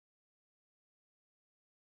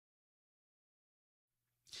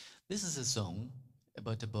This is a song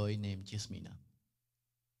about a boy named Yasmîna.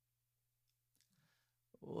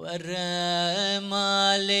 ورمالي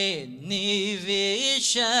نيفي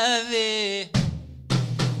شافي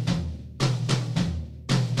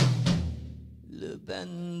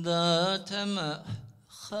لبندا تما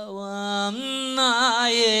خوامناي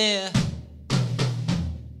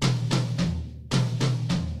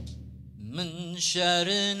من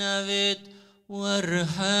شر نويت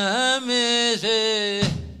ورحمتي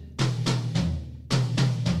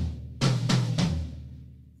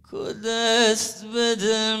كدست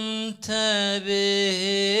بدم تبيزي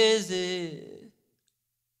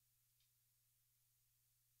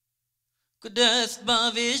كدست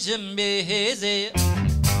بافي جنبيزي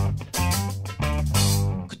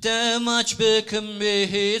كتماش بكم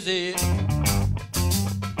بيزي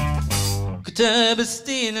كتاب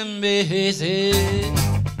ستين بيزي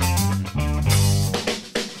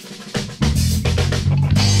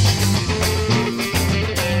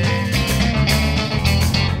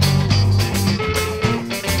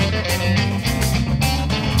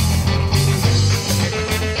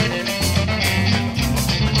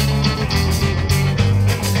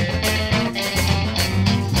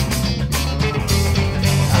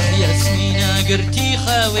قرتي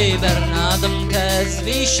خاوي برنادم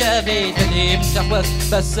كازفي شابي دليم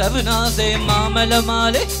تحوث بس بنازي مامل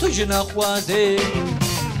مالك تجنا خوازي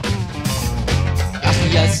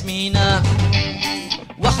ياسمينة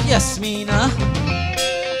ياسمينة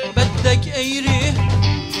بدك ايري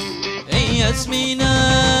ياسمينة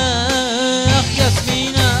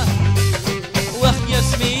ياسمينة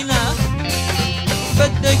ياسمينة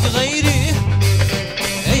بدك غيري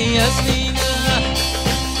ياسمينة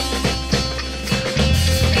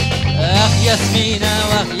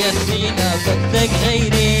ياسمينة ياسمينة بدك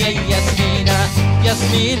غيري ياسمينة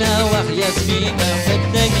ياسمينة ياسمينة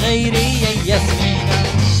بدك غيري ياسمينة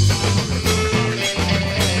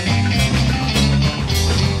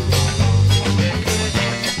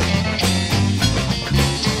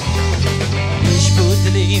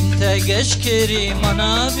يشبوت لي امتى اشكري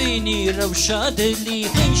منابيني روشاد لي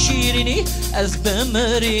خنشيرني از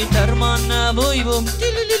بمري درمان بوي بوم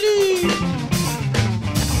تلللي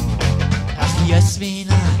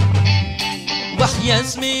ياسمينة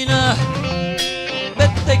ياسمينة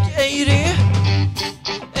بدك ايري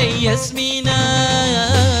ياسمينة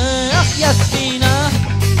ياسمينة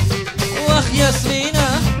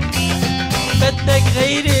ياسمينة بدك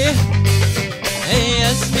غيري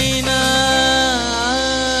ياسمينة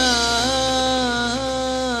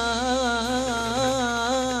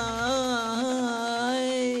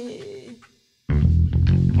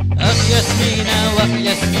ياسمينة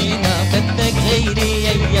ياسمينة بدك غيري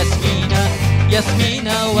ياسمينة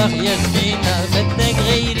ياسمينة ياسمينة بدك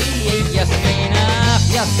غيري ياسمينة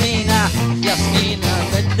ياسمينة ياسمينة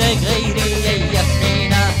بدك غيري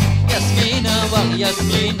ياسمينة ياسمينة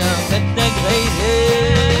ياسمينة بدك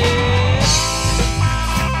غيري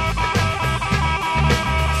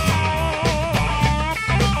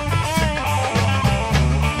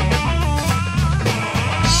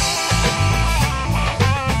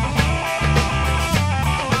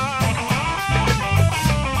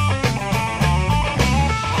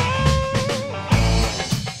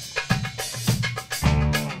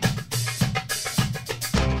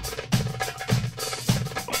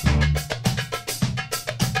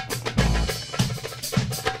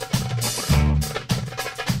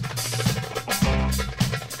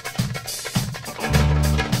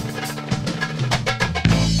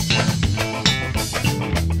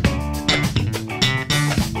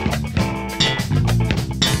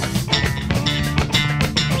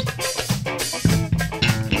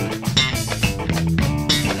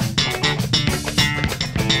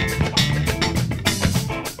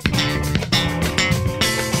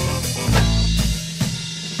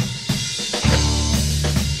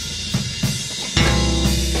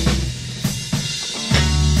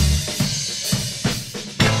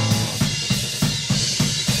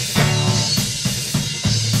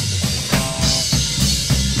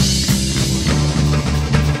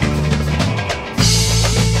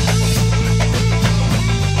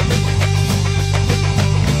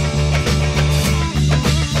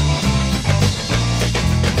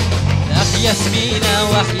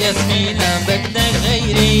ياسمينة بدك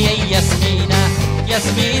غيري ياسمينة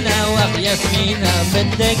ياسمينة ياسمينة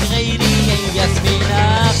بدك غيري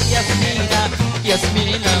ياسمينة ياسمينة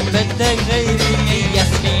ياسمينة بدك غيري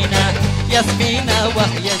ياسمينة ياسمينة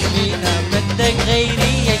ياسمينة بدك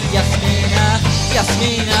غيري ياسمينة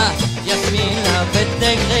ياسمينة ياسمينة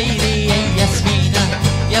بدك غيري ياسمينة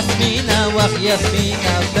ياسمينة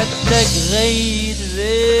ياسمينة بدك غيري